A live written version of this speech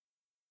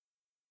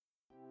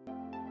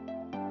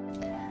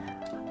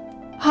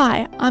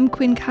Hi, I'm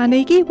Quinn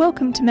Carnegie.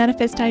 Welcome to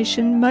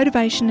Manifestation,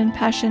 Motivation and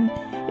Passion.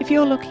 If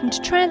you're looking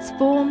to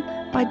transform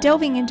by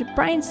delving into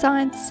brain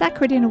science,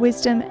 sacred inner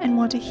wisdom, and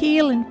want to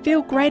heal and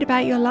feel great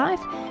about your life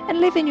and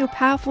live in your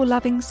powerful,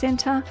 loving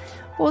centre,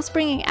 whilst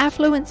bringing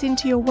affluence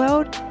into your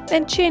world,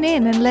 then tune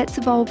in and let's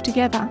evolve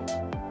together.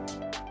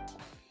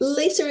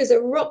 Lisa is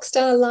a rock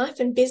star life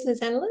and business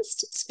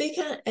analyst,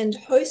 speaker and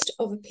host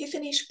of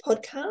Epiphanish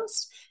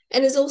podcast,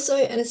 and is also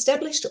an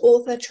established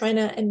author,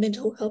 trainer and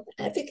mental health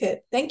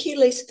advocate. Thank you,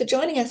 Lisa, for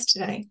joining us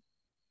today.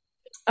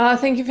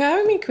 Thank you for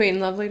having me, Quinn.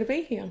 Lovely to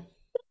be here.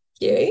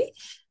 Thank you.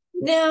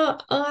 Now,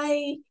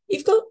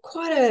 you've got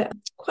quite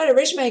a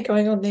resume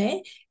going on there.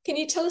 Can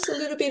you tell us a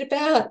little bit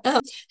about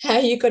how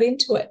you got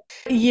into it?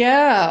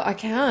 Yeah, I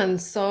can.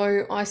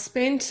 So I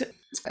spent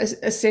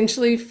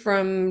essentially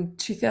from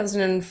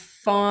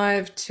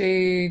 2005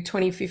 to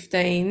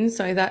 2015,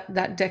 so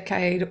that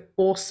decade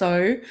or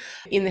so,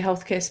 in the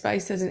healthcare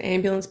space as an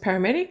ambulance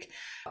paramedic.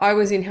 I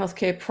was in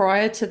healthcare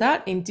prior to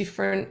that in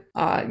different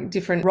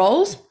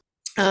roles.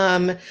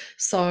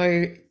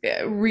 So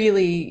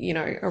really,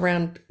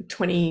 around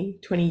 20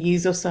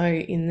 years or so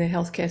in the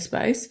healthcare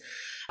space.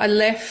 I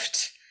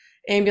left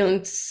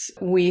ambulance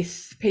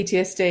with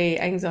PTSD,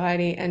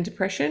 anxiety and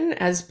depression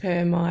as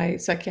per my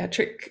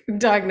psychiatric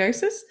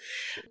diagnosis,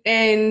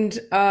 and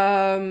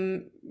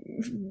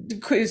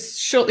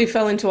shortly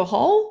fell into a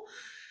hole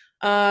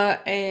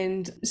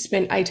and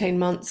spent 18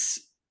 months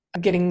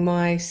getting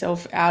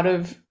myself out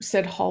of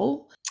said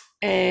hole.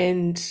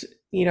 And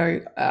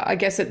I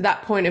guess at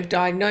that point of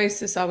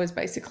diagnosis, I was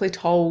basically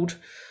told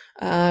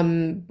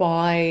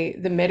by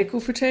the medical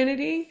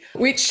fraternity,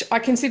 which I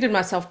considered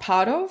myself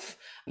part of.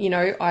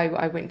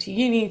 I went to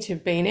uni to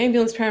be an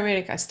ambulance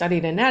paramedic. I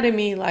studied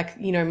anatomy.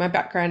 My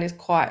background is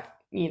quite,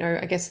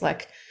 I guess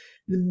like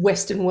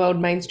Western world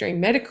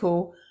mainstream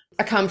medical.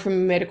 I come from a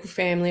medical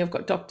family. I've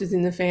got doctors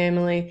in the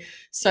family.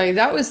 So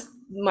that was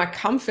my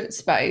comfort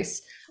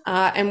space.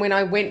 And when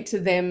I went to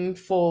them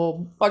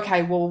for,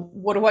 okay, well,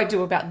 what do I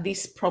do about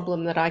this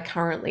problem that I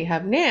currently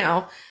have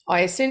now?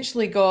 I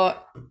essentially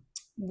got,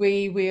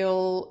 we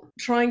will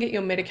try and get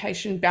your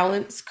medication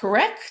balance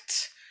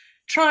correct,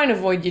 try and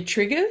avoid your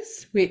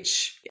triggers,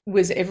 which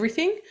was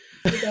everything,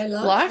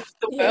 life,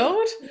 the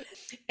world,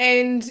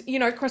 and,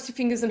 cross your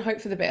fingers and hope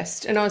for the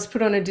best. And I was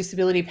put on a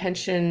disability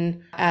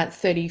pension at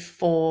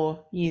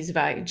 34 years of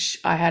age.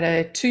 I had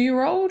a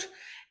 2-year-old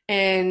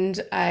and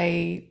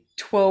a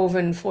 12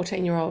 and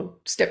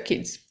 14-year-old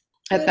stepkids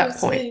at that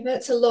point.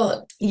 That's a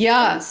lot.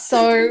 Yeah. So.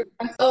 Sorry.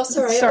 I was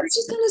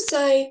just going to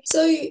say,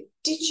 so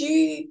did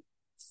you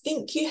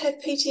think you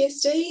had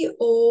PTSD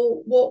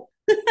or what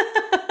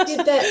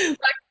did that?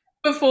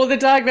 Before the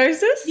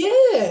diagnosis?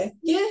 Yeah.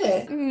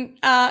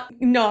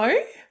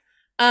 No.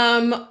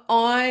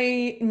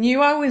 I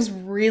knew I was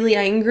really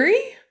angry,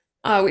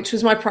 which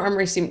was my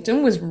primary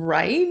symptom, was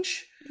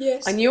rage.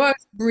 Yes. I knew I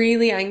was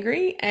really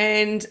angry,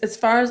 and as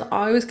far as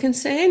I was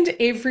concerned,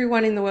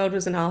 everyone in the world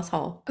was an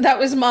asshole. That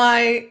was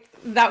my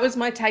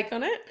take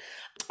on it.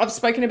 I've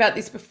spoken about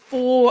this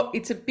before.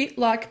 It's a bit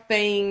like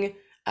being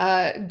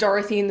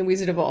Dorothy in the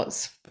Wizard of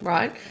Oz,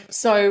 right?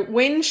 So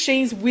when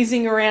she's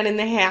whizzing around in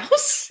the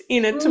house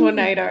in a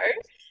tornado,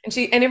 and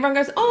everyone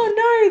goes, "Oh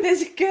no,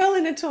 there's a girl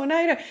in a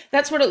tornado."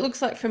 That's what it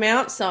looks like from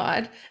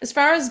outside. As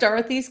far as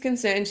Dorothy's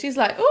concerned, she's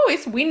like, "Oh,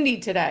 it's windy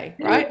today,"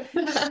 right?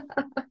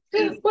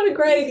 What a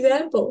great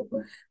example.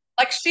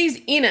 Like, she's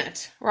in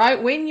it,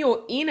 right? When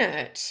you're in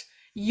it,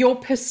 your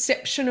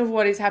perception of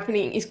what is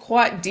happening is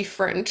quite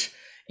different.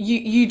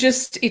 You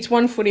just, it's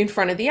one foot in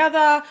front of the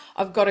other.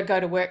 I've got to go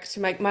to work to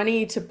make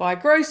money to buy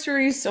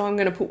groceries. So I'm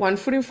going to put one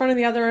foot in front of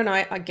the other, and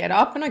I get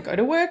up and I go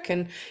to work,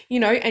 and,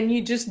 and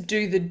you just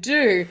do the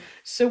do.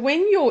 So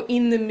when you're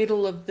in the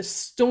middle of the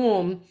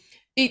storm,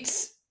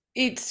 it's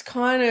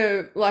kind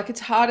of like,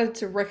 it's harder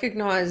to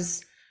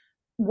recognize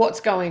what's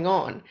going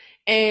on.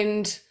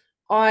 And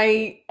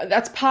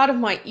that's part of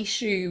my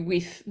issue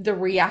with the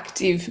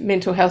reactive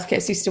mental health care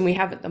system we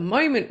have at the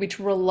moment, which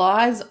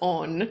relies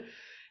on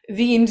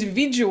the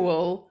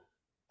individual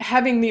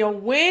having the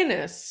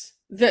awareness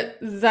that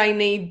they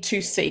need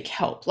to seek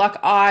help.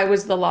 Like, I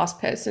was the last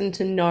person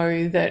to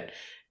know that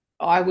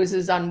I was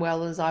as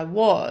unwell as I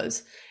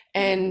was.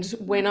 And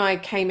when I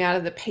came out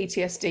of the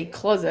PTSD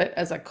closet,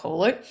 as I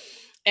call it,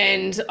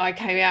 and I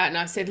came out and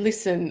I said,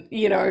 listen,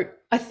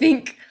 I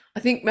think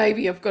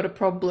maybe I've got a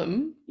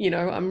problem.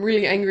 I'm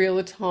really angry all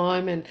the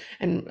time, and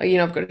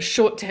I've got a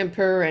short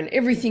temper, and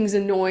everything's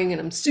annoying,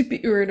 and I'm super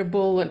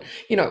irritable, and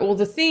all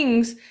the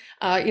things.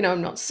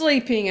 I'm not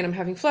sleeping, and I'm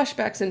having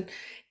flashbacks,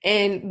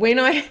 and when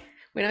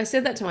I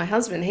said that to my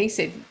husband, he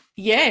said,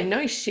 "Yeah,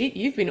 no shit,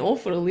 you've been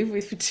awful to live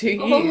with for 2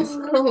 years."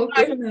 Oh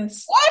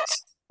goodness!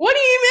 What do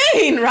you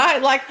mean,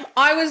 right? Like,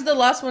 I was the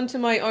last one to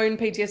my own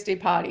PTSD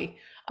party.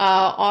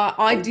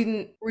 I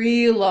didn't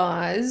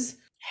realize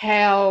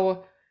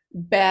how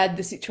bad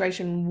the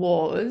situation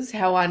was,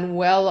 how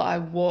unwell I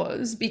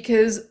was,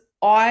 because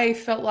I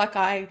felt like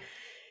I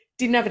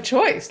didn't have a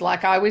choice.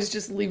 Like I was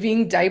just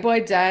living day by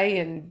day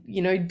and,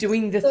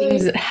 doing the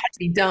things that had to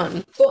be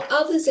done. For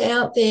others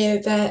out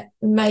there that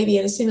may be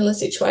in a similar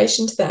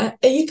situation to that,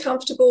 are you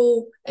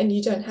comfortable, and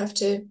you don't have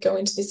to go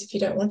into this if you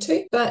don't want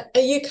to, but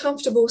are you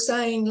comfortable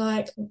saying,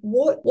 like,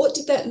 what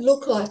did that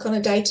look like on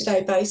a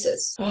day-to-day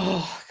basis?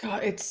 Oh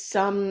God, it's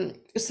so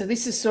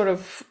this is sort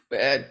of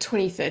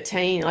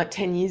 2013, like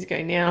 10 years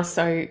ago now.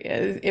 So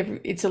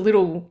it's a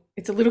little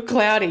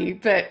cloudy,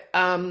 but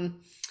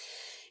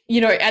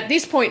at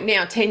this point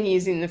now, 10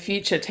 years in the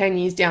future, 10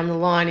 years down the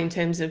line, in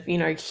terms of,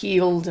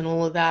 healed and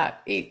all of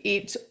that,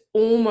 it's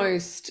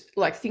almost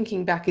like,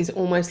 thinking back is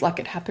almost like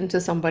it happened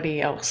to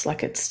somebody else.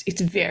 Like it's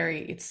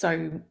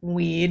so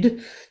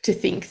weird to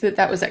think that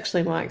that was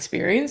actually my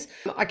experience.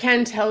 I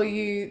can tell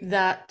you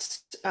that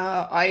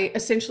I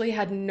essentially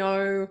had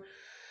no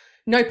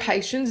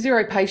patience,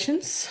 zero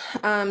patience.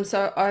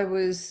 So I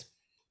was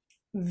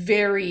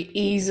very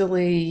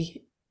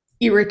easily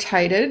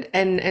irritated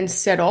and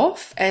set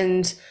off,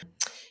 and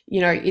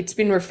it's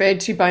been referred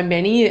to by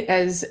many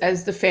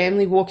as the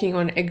family walking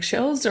on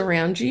eggshells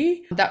around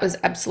you. That was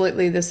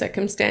absolutely the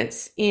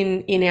circumstance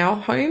in our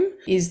home,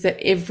 is that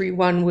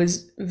everyone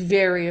was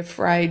very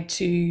afraid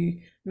to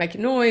make a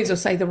noise or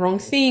say the wrong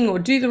thing or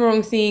do the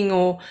wrong thing,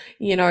 or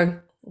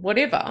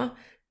whatever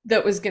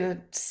that was going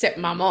to set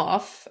mum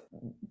off.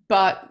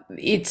 But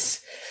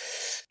it's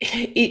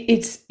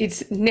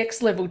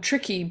next level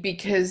tricky,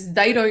 because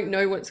they don't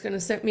know what's going to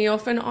set me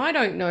off and I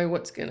don't know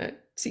what's going to,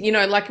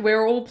 like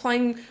we're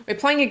playing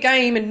a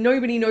game and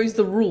nobody knows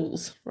the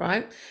rules,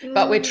 right?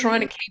 But we're trying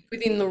to keep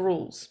within the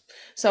rules.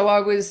 So I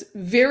was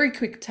very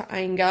quick to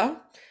anger.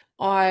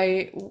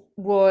 I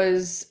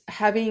was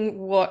having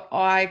what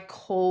I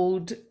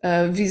called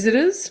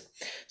visitors.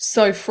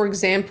 So for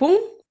example,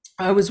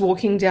 I was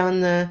walking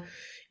down the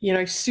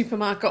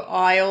supermarket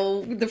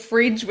aisle, the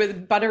fridge where the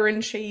butter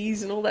and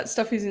cheese and all that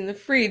stuff is in the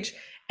fridge,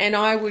 and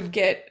I would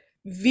get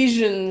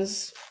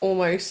visions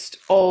almost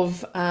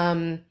of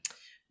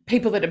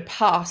people that had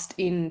passed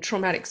in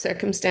traumatic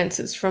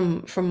circumstances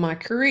from my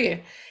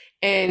career.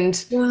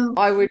 And Wow.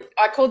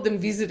 I called them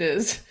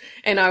visitors,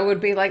 and I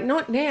would be like,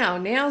 not now,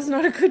 now's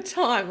not a good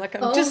time. Like,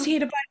 I'm just here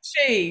to buy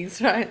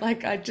cheese, right?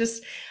 Like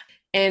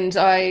and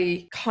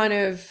I kind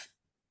of,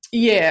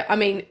 I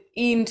mean,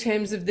 in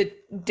terms of the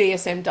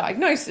DSM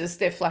diagnosis,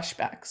 they're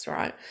flashbacks,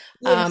 right?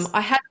 Yes.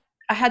 I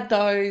had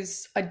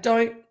those.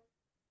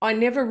 I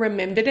never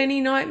remembered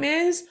any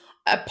nightmares.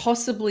 I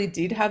possibly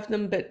did have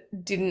them, but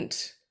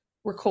didn't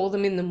recall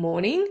them in the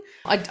morning.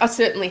 I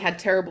certainly had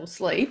terrible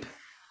sleep,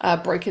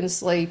 broken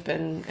sleep,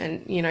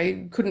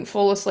 and couldn't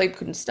fall asleep,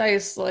 couldn't stay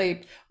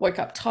asleep, woke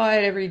up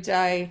tired every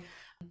day.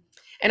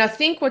 And I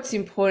think what's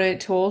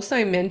important to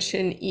also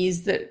mention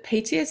is that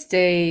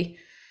PTSD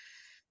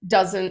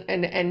doesn't,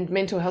 and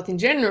mental health in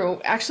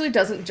general, actually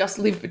doesn't just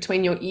live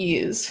between your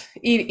ears.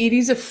 It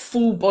is a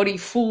full body,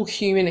 full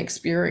human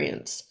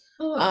experience.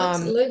 Oh,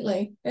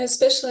 absolutely.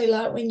 Especially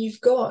like when you've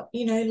got,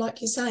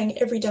 like you're saying,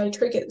 everyday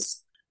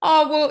triggers.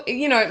 Oh, well,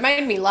 it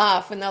made me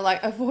laugh when they're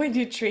like, avoid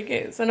your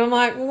triggers. And I'm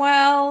like,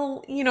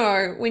 well,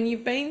 when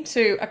you've been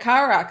to a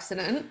car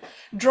accident,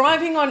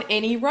 driving on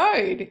any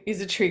road is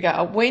a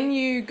trigger. When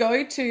you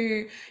go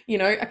to,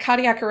 a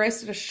cardiac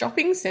arrest at a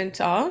shopping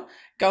centre,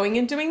 going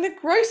and doing the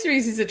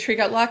groceries is a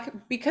trigger.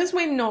 Like, because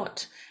we're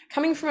not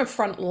coming from a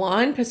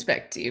frontline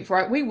perspective,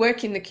 right? We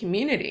work in the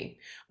community.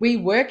 We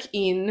work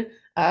in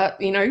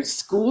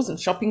schools and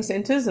shopping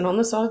centres and on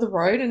the side of the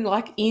road, and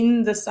like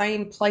in the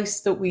same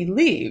place that we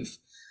live.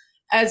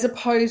 As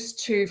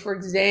opposed to, for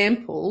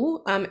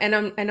example, and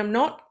I'm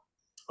not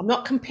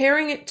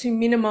comparing it to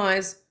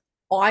minimize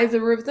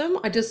either of them.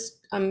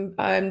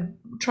 I'm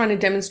trying to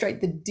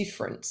demonstrate the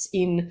difference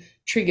in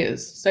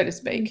triggers, so to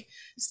speak.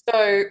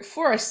 So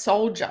for a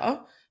soldier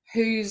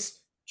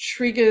whose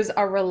triggers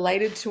are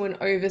related to an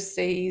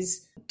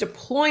overseas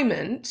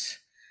deployment,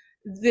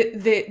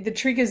 the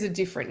triggers are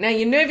different. Now,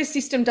 your nervous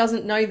system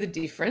doesn't know the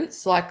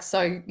difference,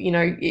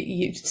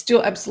 you'd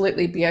still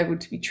absolutely be able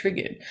to be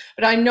triggered.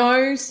 But I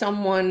know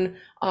someone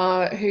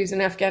who's an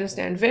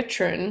Afghanistan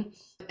veteran,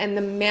 and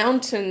the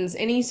mountains,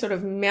 any sort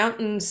of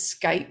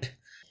mountainscape,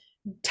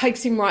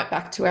 takes him right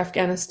back to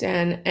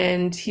Afghanistan.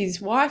 And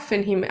his wife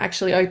and him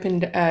actually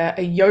opened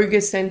a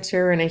yoga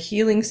center and a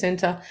healing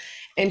center.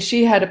 And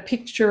she had a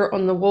picture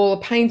on the wall,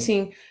 a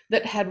painting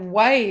that had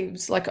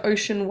waves, like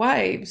ocean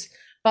waves,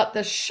 but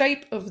the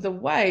shape of the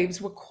waves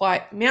were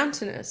quite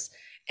mountainous.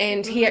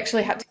 And he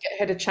actually had to get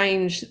her to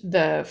change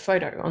the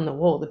photo on the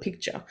wall, the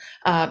picture,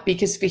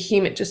 because for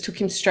him, it just took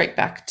him straight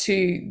back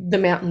to the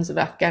mountains of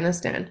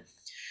Afghanistan.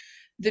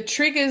 The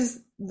triggers,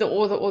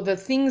 or the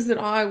things that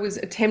I was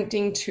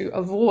attempting to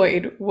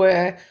avoid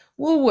were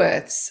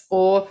Woolworths,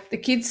 or the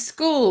kids'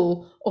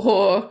 school,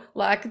 or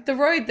like the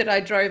road that I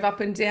drove up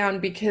and down,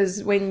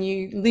 because when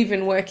you live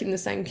and work in the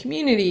same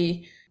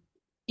community,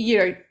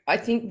 I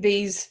think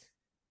these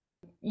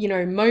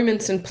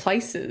moments and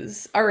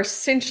places are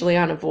essentially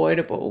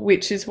unavoidable,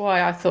 which is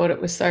why I thought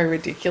it was so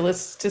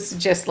ridiculous to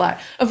suggest like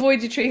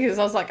avoid your triggers.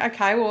 I was like,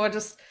 okay, well, I'll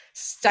just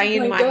stay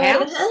in my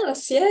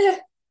house. Yeah.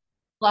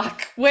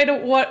 Like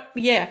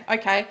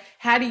okay.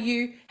 How do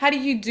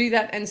you do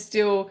that and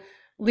still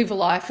live a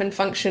life and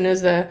function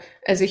as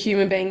a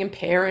human being and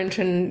parent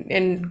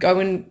and go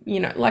and,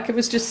 like it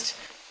was just,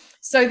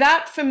 so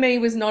that for me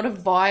was not a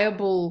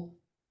viable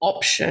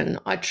option.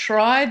 I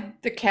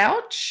tried the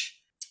couch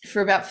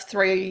for about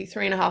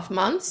 3.5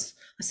 months.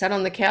 I sat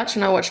on the couch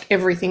and I watched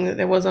everything that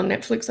there was on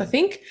Netflix, I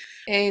think.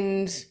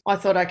 And I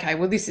thought, okay,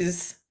 well, this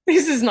is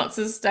not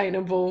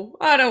sustainable.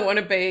 I don't want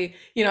to be,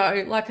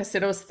 like I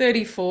said, I was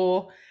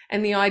 34,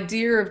 and the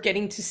idea of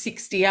getting to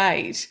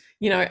 68,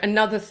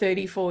 another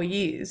 34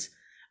 years,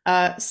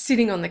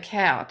 sitting on the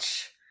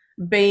couch,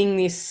 being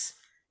this,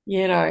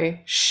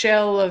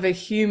 shell of a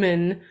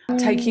human,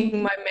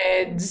 taking my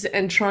meds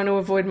and trying to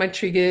avoid my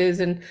triggers,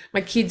 and my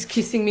kids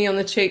kissing me on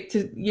the cheek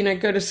to,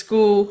 go to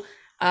school,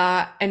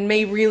 and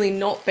me really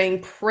not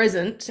being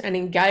present and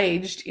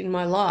engaged in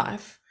my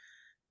life,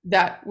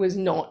 that was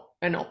not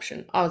an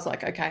option. I was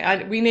like,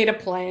 okay, we need a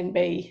plan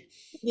B.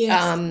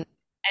 Yes.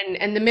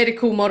 And the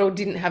medical model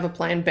didn't have a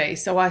plan B,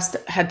 so I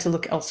had to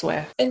look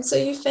elsewhere. And so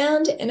you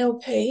found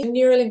NLP,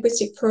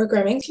 neurolinguistic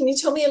programming. Can you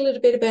tell me a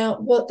little bit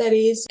about what that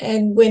is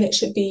and when it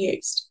should be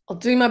used? I'll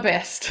do my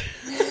best.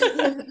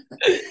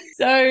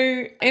 So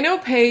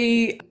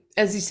NLP,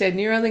 as you said,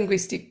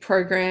 neurolinguistic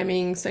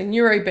programming, so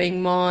neuro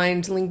being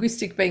mind,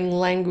 linguistic being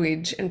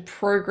language, and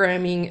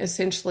programming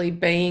essentially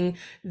being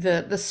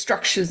the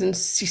structures and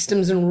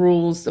systems and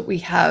rules that we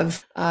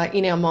have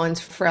in our minds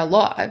for our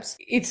lives.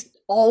 It's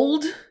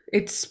old.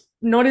 It's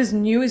not as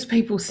new as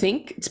people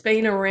think. It's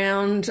been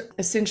around,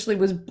 essentially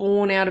was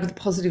born out of the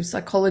positive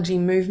psychology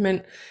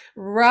movement,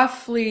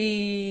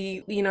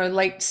 roughly,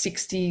 late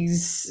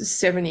 60s,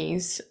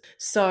 70s.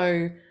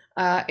 So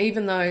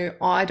even though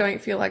I don't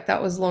feel like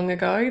that was long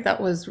ago,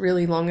 that was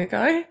really long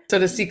ago,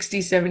 sort of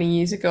 60, 70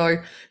 years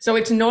ago. So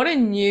it's not a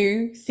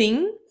new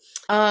thing.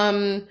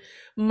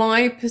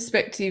 My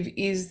perspective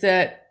is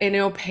that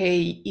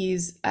NLP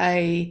is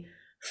a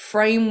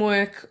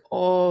framework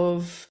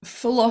of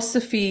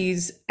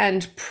philosophies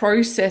and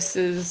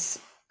processes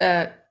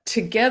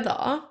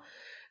together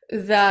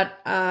that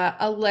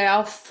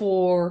allow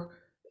for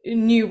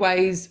new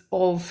ways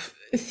of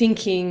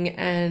thinking,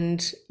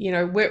 and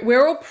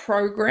we're all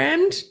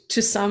programmed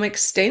to some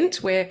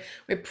extent. We're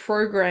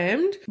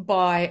programmed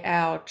by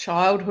our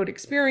childhood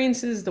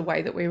experiences, the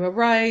way that we were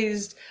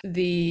raised,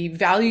 the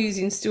values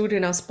instilled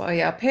in us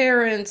by our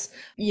parents,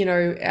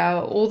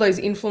 all those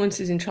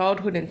influences in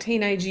childhood and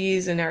teenage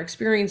years, and our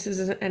experiences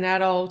as an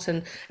adult,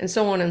 and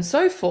so on and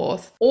so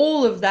forth.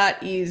 All of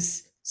that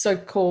is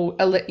so-called,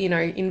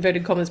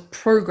 inverted commas,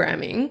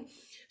 programming.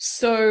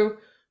 So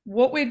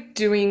what we're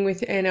doing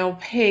with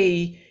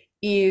NLP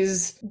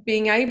is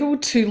being able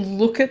to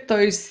look at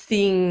those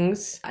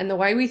things and the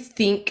way we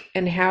think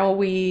and how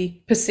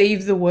we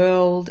perceive the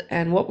world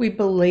and what we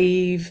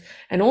believe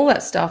and all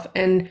that stuff,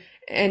 and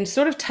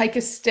sort of take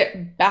a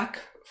step back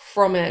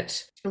from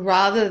it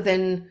rather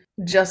than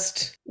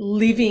just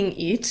living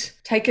it.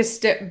 Take a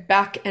step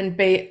back and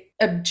be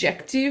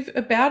objective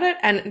about it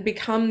and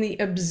become the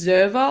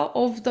observer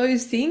of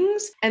those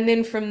things. And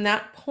then from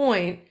that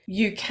point,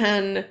 you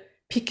can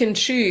pick and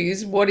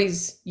choose what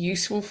is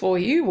useful for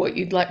you, what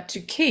you'd like to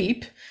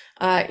keep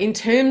in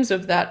terms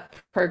of that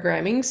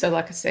programming. So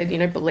like I said,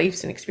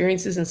 beliefs and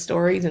experiences and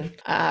stories and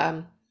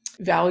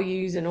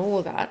values and all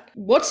of that.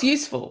 What's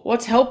useful?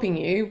 What's helping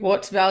you?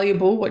 What's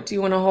valuable? What do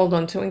you want to hold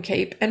on to and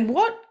keep? And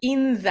what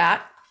in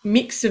that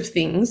mix of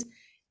things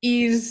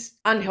is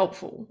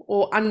unhelpful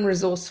or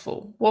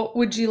unresourceful? What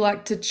would you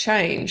like to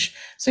change?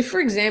 So for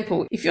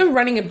example, if you're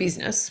running a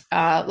business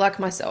like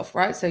myself,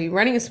 right? So you're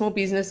running a small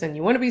business and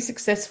you want to be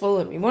successful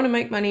and we want to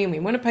make money and we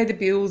want to pay the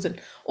bills and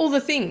all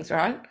the things,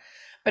 right?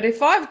 But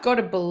if I've got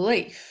a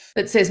belief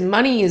that says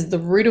money is the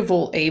root of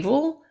all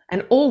evil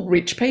and all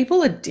rich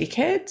people are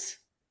dickheads,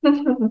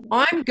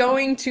 I'm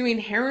going to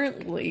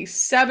inherently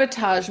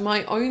sabotage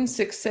my own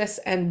success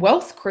and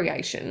wealth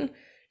creation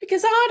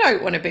because I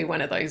don't want to be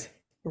one of those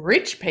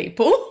rich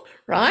people,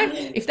 right?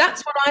 If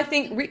that's what I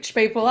think rich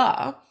people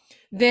are,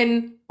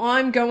 then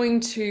I'm going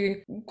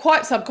to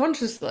quite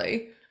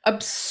subconsciously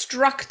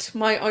obstruct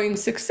my own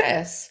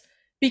success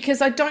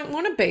because I don't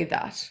want to be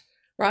that,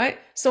 right?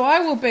 So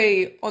I will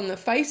be, on the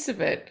face of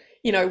it,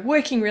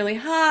 working really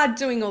hard,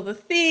 doing all the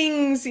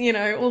things,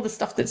 all the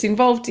stuff that's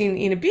involved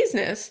in a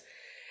business.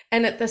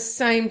 And at the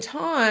same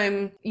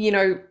time,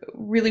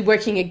 really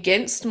working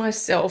against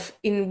myself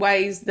in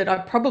ways that I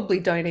probably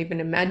don't even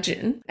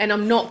imagine and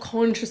I'm not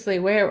consciously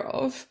aware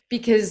of,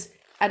 because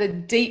at a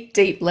deep,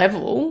 deep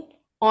level,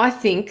 I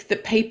think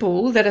that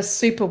people that are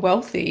super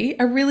wealthy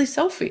are really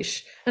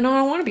selfish, and I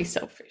don't want to be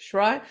selfish,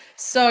 right?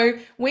 So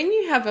when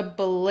you have a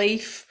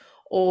belief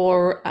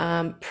or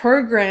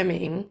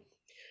programming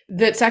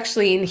that's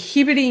actually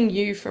inhibiting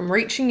you from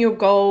reaching your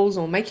goals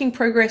or making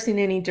progress in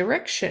any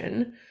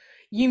direction,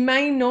 you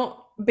may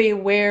not be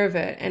aware of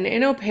it. And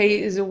NLP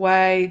is a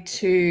way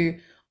to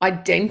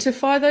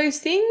identify those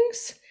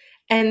things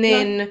and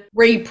then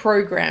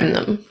reprogram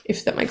them,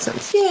 if that makes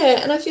sense. Yeah,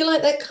 and I feel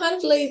like that kind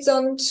of leads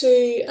on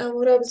to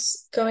what I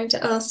was going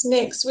to ask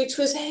next, which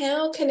was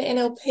how can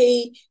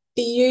NLP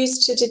be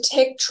used to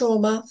detect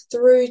trauma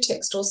through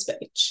text or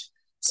speech?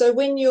 So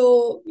when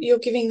you're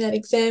giving that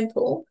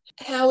example,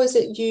 how is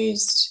it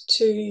used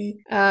to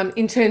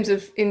in terms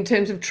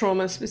of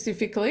trauma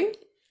specifically?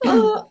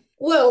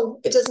 Well,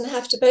 it doesn't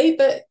have to be,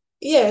 but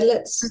yeah,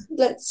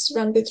 let's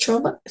run with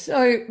trauma.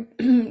 So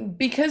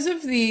because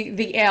of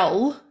the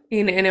L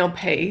in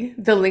NLP,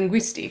 the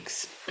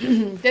linguistics,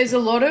 there's a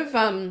lot of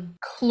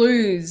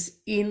clues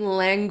in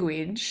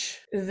language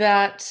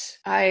that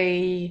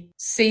a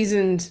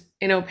seasoned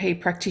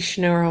NLP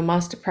practitioner or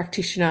master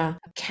practitioner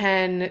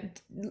can,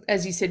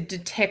 as you said,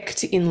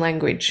 detect in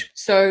language.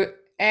 So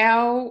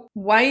our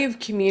way of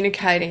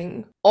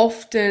communicating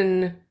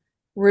often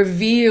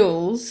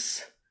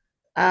reveals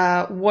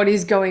what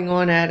is going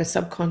on at a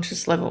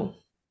subconscious level.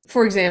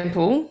 For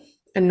example,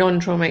 a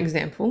non-trauma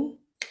example,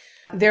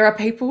 there are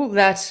people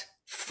that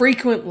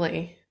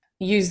frequently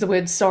use the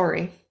word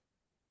sorry,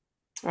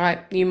 right?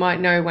 You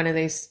might know one of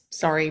these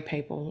sorry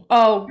people.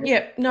 Oh,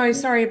 yeah, no,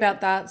 sorry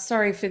about that.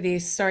 Sorry for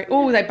this. Sorry.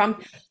 Oh, they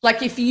bump.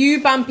 Like if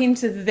you bump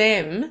into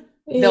them,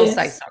 they'll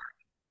say sorry.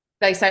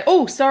 They say,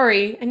 oh,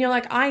 sorry. And you're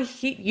like, I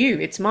hit you.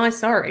 It's my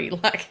sorry.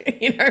 Like,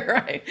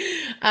 right?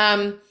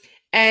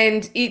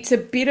 And it's a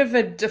bit of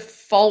a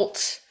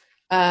default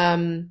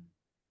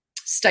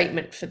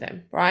statement for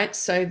them, right?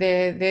 So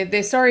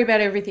they're sorry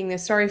about everything. They're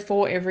sorry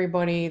for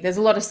everybody. There's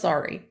a lot of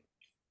sorry.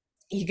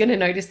 You're going to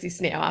notice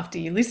this now after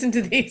you listen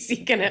to this.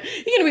 You're going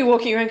to be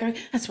walking around going,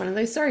 that's one of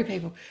those sorry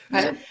people,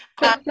 right?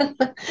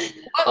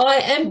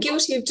 I am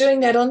guilty of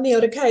doing that on the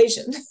odd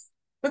occasion.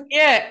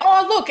 Yeah.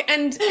 Oh, look,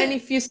 and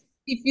if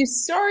you're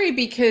sorry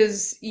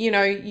because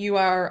you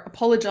are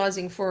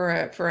apologizing for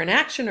an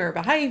action or a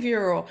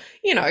behavior, or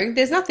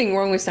there's nothing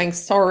wrong with saying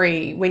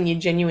sorry when you're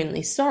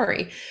genuinely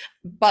sorry,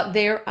 but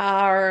there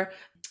are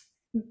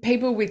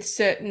people with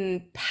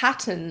certain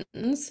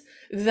patterns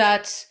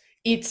that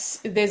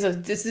there's a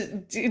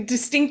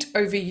distinct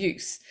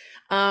overuse,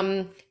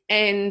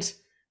 and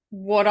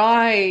what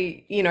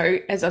I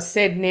as I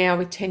said, now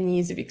with 10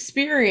 years of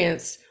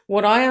experience,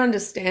 what I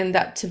understand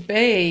that to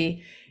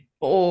be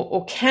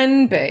or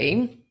can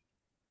be,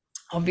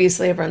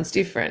 obviously everyone's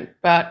different,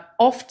 but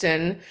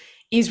often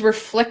is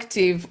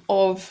reflective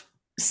of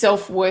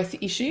self-worth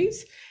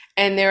issues,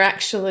 and they're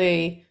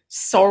actually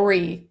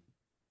sorry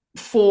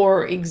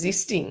for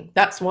existing.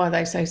 That's why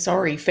they say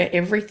sorry for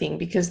everything,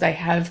 because they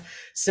have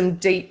some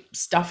deep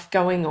stuff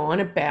going on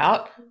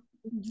about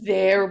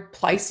their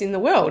place in the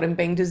world and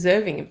being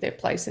deserving of their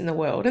place in the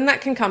world. And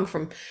that can come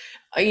from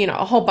a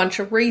whole bunch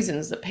of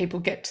reasons that people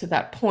get to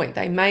that point.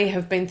 They may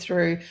have been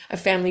through a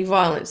family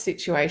violence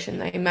situation.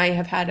 They may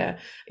have had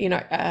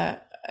a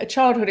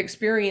childhood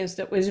experience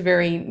that was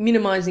very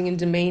minimizing and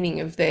demeaning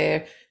of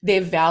their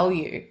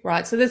value,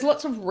 right? So there's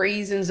lots of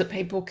reasons that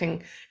people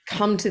can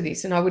come to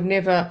this, and I would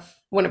never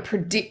want to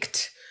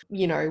predict,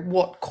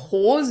 what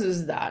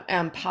causes that.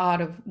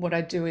 Part of what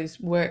I do is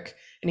work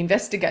and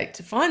investigate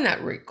to find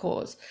that root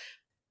cause.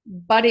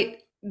 But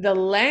the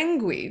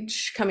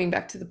language, coming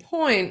back to the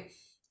point,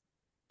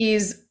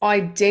 is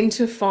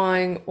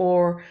identifying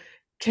or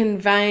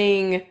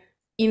conveying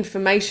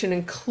information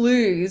and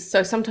clues.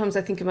 So sometimes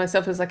I think of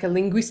myself as like a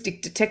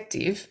linguistic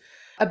detective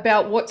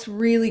about what's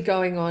really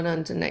going on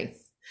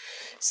underneath.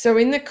 So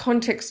in the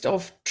context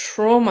of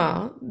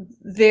trauma,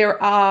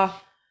 there are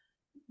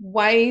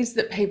ways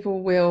that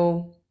people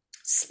will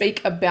speak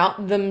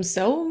about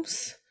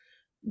themselves,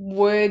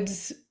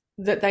 words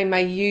that they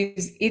may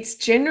use. It's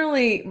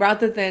generally,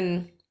 rather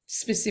than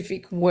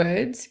specific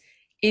words,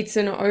 it's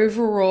an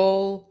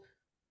overall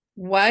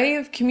way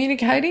of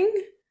communicating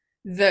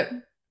that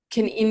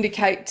can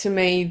indicate to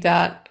me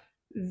that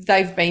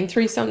they've been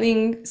through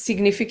something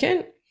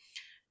significant.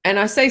 And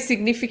I say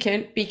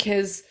significant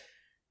because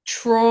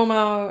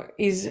trauma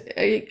is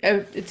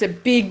it's a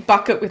big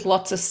bucket with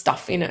lots of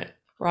stuff in it,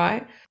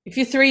 right? If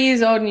you're 3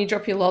 years old and you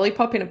drop your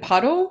lollipop in a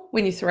puddle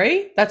when you're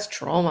 3, that's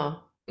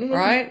trauma.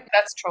 Right?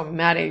 That's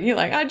traumatic. You're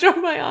like, I dropped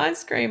my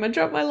ice cream, I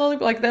dropped my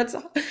lollipop. Like that's,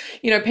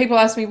 people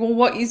ask me, well,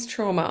 what is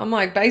trauma? I'm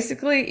like,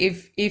 basically,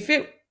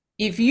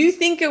 if you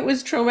think it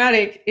was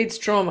traumatic, it's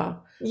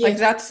trauma. Yes. Like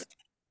that's,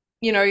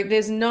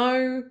 there's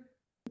no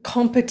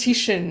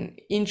competition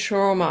in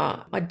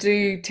trauma. I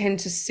do tend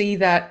to see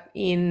that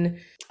in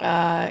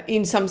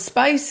some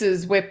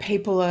spaces where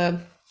people are,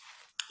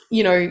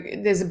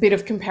 there's a bit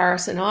of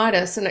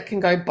comparisonitis, and it can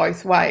go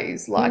both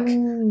ways. Like,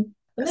 and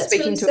that's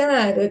really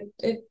sad.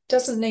 It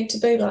doesn't need to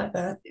be like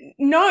that.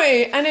 No,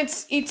 and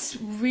it's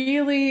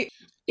really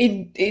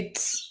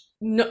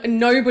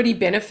nobody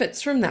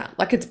benefits from that.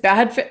 Like it's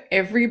bad for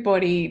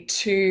everybody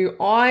to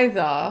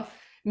either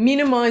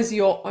minimize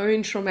your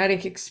own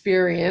traumatic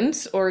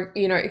experience or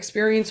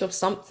experience of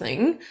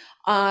something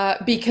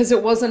because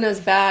it wasn't as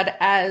bad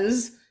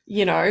as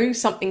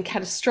something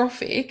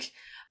catastrophic.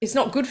 It's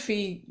not good for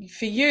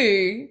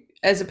you,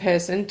 as a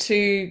person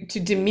to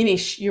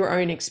diminish your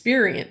own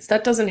experience.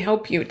 That doesn't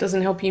help you. It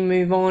doesn't help you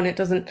move on. It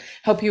doesn't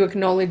help you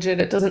acknowledge it.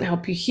 It doesn't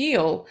help you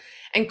heal.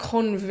 And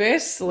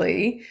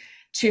conversely,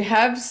 to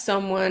have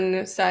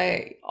someone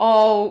say,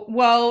 oh,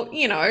 well,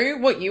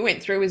 what you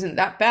went through isn't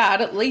that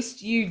bad. At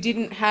least you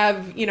didn't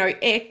have,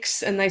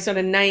 X, and they sort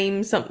of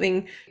name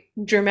something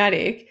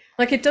dramatic.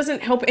 Like, it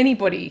doesn't help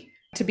anybody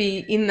to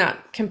be in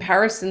that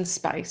comparison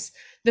space.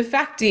 The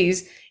fact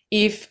is,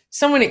 if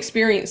someone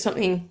experienced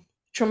something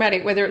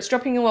traumatic, whether it's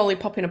dropping a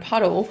lollipop in a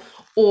puddle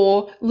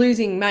or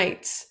losing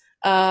mates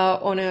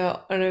on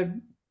a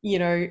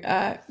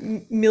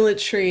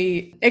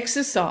military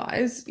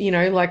exercise,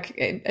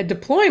 like a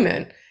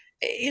deployment,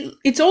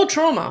 it's all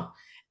trauma.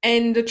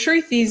 And the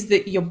truth is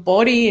that your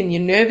body and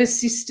your nervous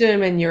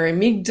system and your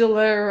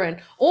amygdala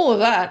and all of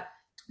that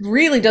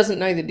really doesn't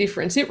know the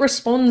difference. It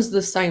responds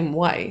the same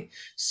way.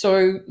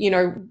 So,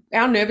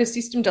 our nervous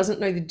system doesn't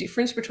know the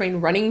difference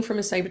between running from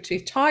a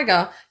saber-toothed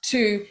tiger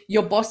to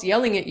your boss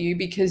yelling at you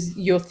because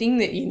your thing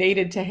that you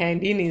needed to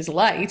hand in is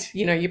late,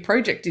 your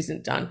project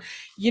isn't done.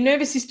 Your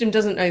nervous system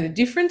doesn't know the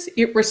difference.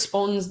 It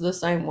responds the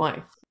same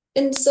way.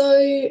 And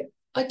so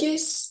I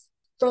guess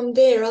from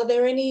there, are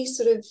there any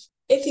sort of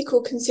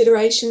ethical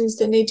considerations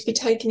that need to be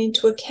taken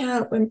into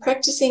account when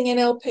practicing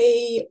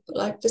NLP,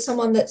 like for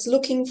someone that's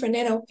looking for an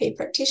NLP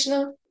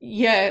practitioner?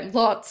 Yeah,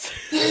 lots.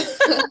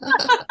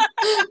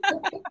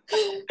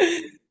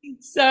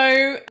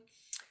 So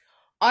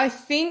I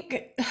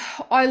think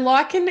I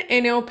liken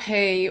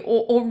NLP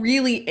or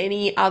really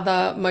any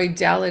other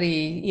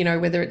modality,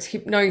 whether it's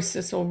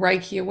hypnosis or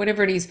Reiki or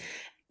whatever it is,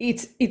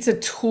 it's a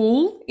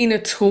tool in a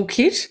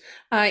toolkit,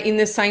 in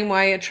the same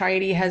way a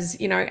tradie has,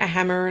 a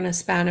hammer and a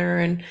spanner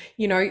and,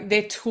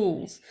 they're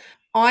tools.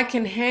 I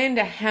can hand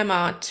a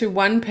hammer to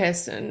one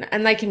person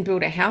and they can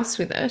build a house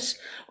with it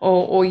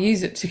or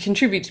use it to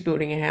contribute to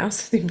building a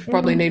house. They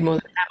probably need more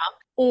than a hammer.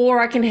 Or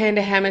I can hand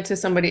a hammer to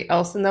somebody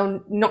else and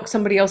they'll knock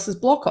somebody else's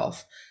block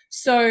off.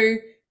 So,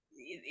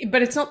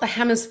 but it's not the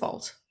hammer's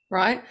fault,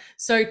 right?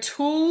 So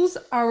tools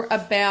are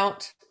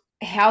about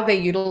how they're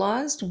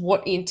utilized,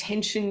 what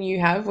intention you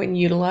have when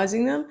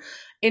utilizing them.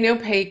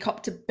 NLP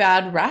copped a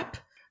bad rap,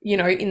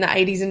 in the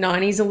 80s and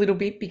 90s a little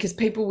bit because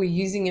people were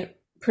using it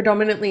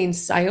predominantly in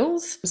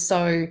sales.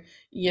 So,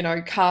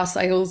 car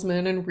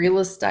salesmen and real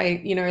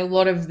estate, a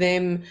lot of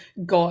them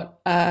got,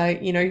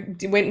 went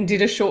and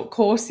did a short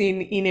course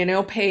in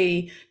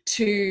NLP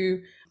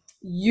to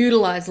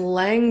utilize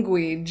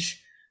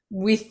language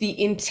with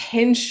the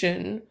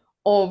intention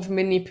of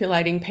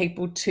manipulating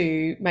people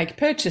to make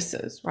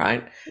purchases,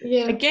 right?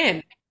 Yeah.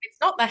 Again, it's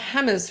not the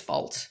hammer's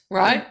fault,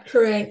 right?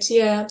 Correct,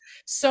 yeah.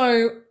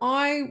 So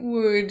I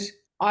would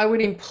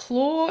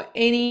implore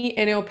any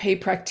NLP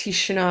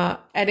practitioner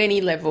at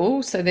any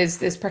level. So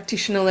there's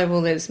practitioner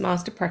level, there's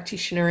master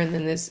practitioner, and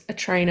then there's a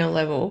trainer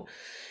level.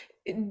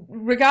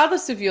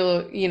 Regardless of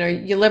your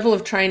level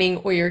of training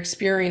or your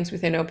experience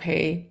with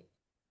NLP,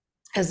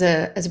 as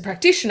a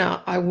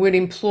practitioner, I would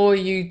implore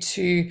you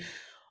to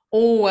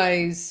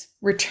always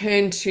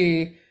return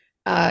to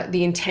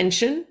the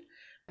intention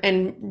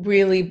and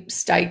really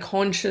stay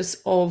conscious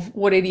of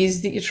what it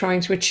is that you're trying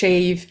to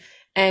achieve,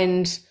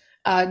 and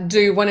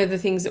do one of the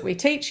things that we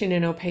teach in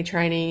NLP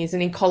training is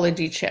an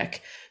ecology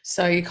check.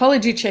 So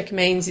ecology check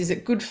means, is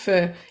it good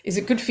for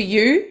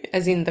you,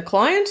 as in the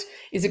client?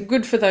 Is it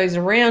good for those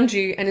around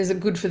you? And is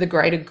it good for the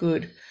greater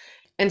good?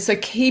 And so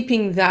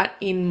keeping that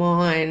in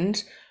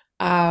mind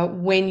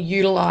when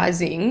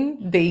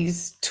utilizing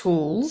these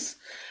tools.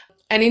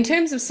 And in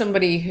terms of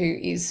somebody who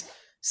is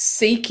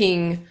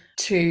seeking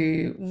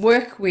to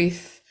work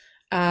with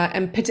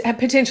and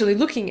potentially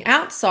looking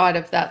outside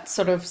of that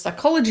sort of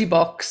psychology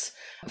box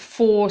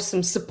for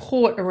some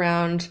support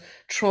around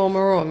trauma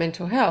or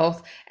mental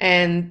health,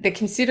 and they're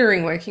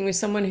considering working with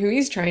someone who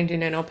is trained in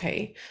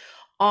NLP,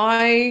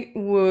 I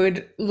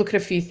would look at a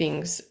few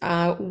things.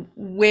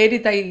 Where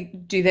did they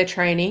do their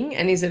training,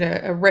 and is it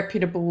a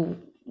reputable,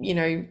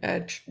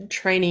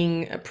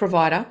 training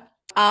provider?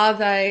 Are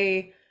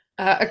they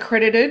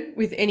accredited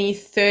with any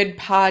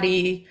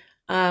third-party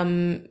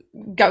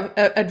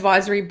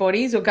advisory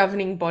bodies or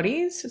governing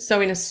bodies?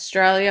 So in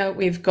Australia,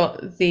 we've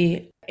got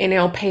the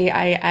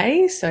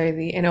NLPAA, so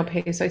the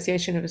NLP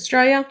Association of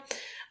Australia.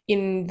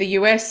 In the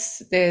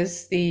US,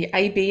 there's the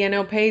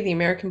ABNLP, the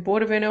American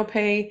Board of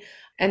NLP,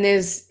 and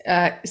there's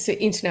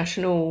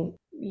international,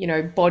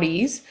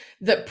 bodies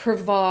that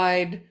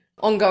provide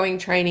ongoing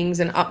trainings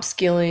and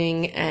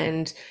upskilling,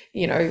 and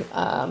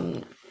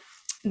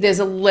there's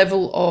a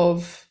level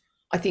of,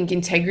 I think,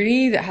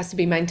 integrity that has to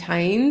be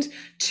maintained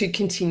to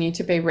continue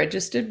to be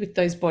registered with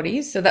those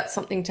bodies. So that's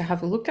something to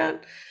have a look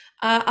at.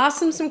 Ask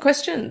them some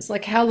questions,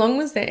 like how long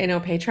was their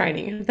NLP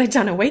training? Have they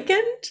done a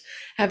weekend?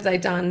 Have they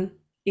done,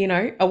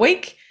 a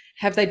week?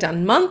 Have they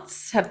done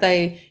months? Have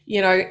they,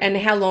 and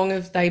how long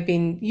have they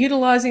been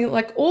utilizing it?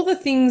 Like all the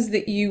things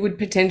that you would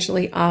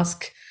potentially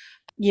ask,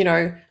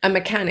 a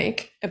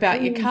mechanic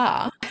about your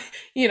car.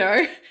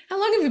 How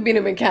long have you been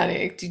a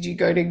mechanic? Did you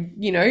go to,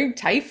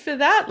 TAFE for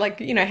that? Like,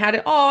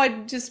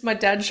 my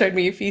dad showed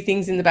me a few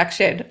things in the back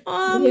shed.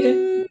 I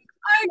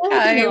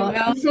Okay, Maybe well,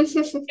 not.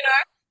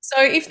 so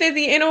if they're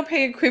the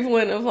NLP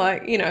equivalent of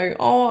like,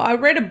 oh, I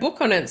read a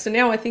book on it, so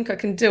now I think I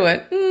can do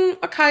it.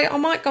 Okay, I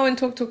might go and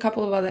talk to a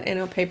couple of other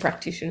NLP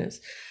practitioners.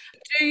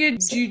 Do your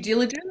due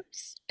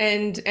diligence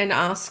and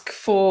ask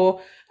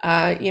for,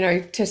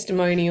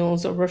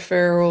 testimonials or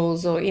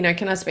referrals, or,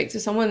 can I speak to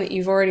someone that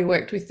you've already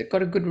worked with that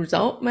got a good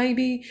result,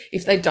 maybe,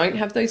 if they don't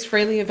have those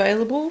freely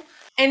available.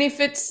 And if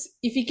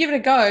you give it a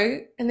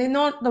go and they're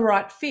not the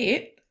right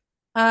fit,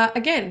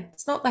 again,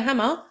 it's not the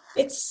hammer.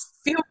 It's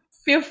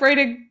Feel free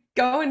to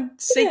go and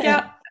seek yeah.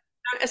 out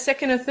a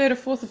second, a third, or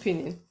fourth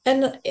opinion.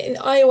 And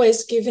I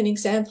always give an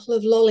example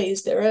of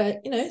lollies. There are,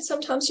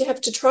 sometimes you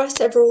have to try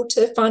several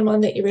to find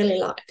one that you really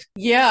like.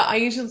 Yeah, I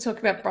usually talk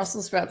about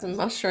Brussels sprouts and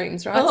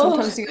mushrooms, right? Oh.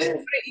 Sometimes you put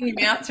it in your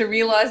mouth to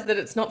realize that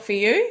it's not for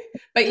you,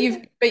 but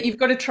you've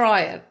got to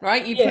try it,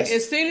 right? Yes.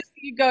 As soon as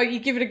you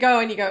give it a go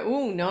and you go,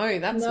 oh no,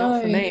 that's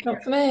not for me.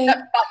 Not for me.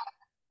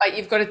 But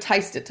you've got to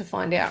taste it to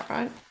find out,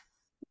 right?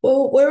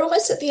 Well, we're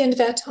almost at the end of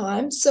our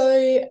time.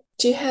 So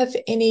do you have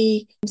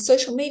any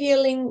social media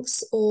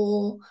links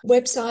or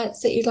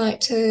websites that you'd like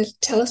to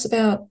tell us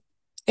about?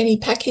 Any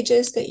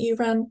packages that you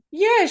run?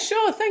 Yeah,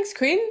 sure. Thanks,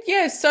 Quinn.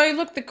 Yeah, so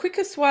look, the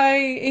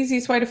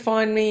easiest way to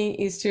find me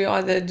is to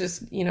either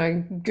just,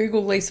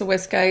 Google Lisa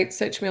Westgate,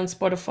 search me on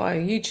Spotify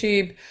or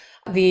YouTube.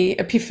 The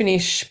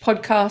Epiphanish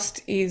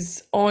podcast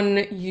is on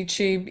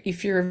YouTube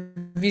if you're a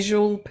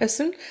visual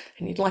person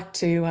and you'd like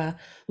to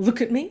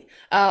look at me.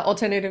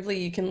 Alternatively,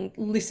 you can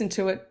listen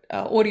to it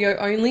audio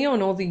only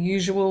on all the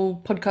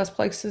usual podcast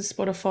places,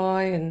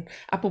 Spotify and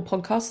Apple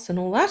Podcasts and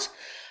all that.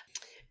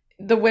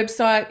 The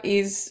website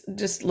is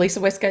just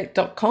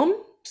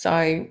lisawestgate.com.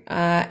 So,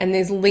 and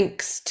there's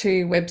links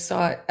to to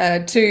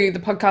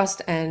the podcast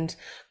and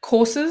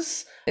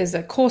courses. There's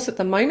a course at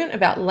the moment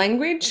about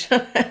language,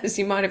 as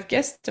you might have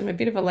guessed. I'm a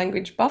bit of a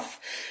language buff.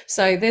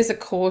 So there's a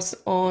course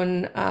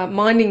on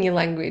minding your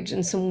language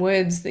and some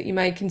words that you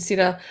may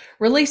consider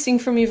releasing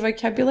from your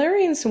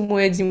vocabulary and some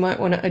words you might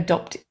want to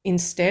adopt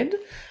instead.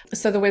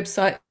 So the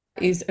website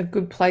is a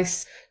good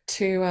place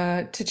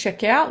to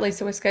check out,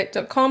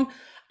 lisawestgate.com.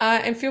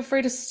 And feel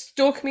free to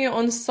stalk me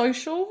on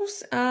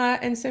socials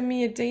and send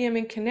me a DM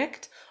and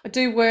connect. I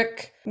do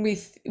work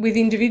with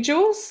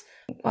individuals.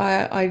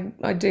 I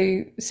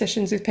do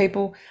sessions with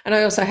people, and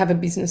I also have a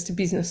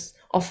business-to-business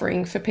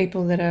offering for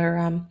people that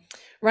are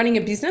running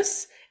a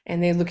business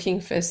and they're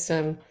looking for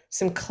some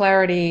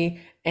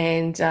clarity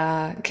and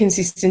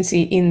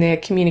consistency in their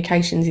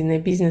communications in their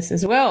business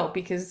as well,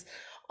 because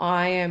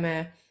I am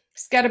a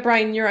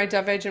scatterbrain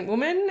neurodivergent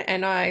woman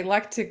and I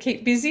like to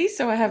keep busy,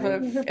 so I have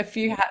a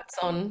few hats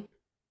on.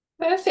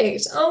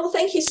 Perfect. Oh, well,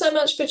 thank you so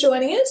much for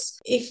joining us.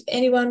 If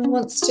anyone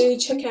wants to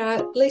check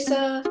out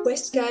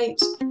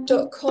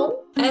lisawestgate.com,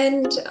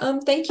 and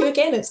thank you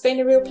again. It's been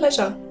a real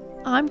pleasure.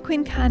 I'm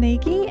Quinn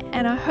Carnegie,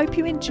 and I hope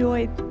you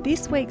enjoyed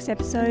this week's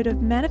episode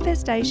of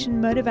Manifestation,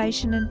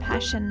 Motivation and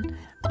Passion.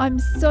 I'm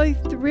so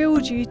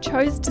thrilled you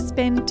chose to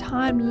spend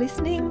time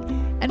listening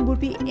and would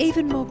be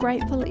even more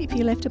grateful if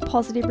you left a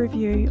positive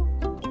review.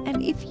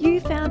 And if you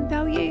found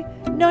value,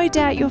 no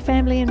doubt your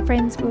family and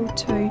friends will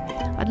too.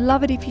 I'd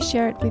love it if you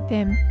share it with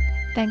them.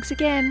 Thanks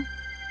again.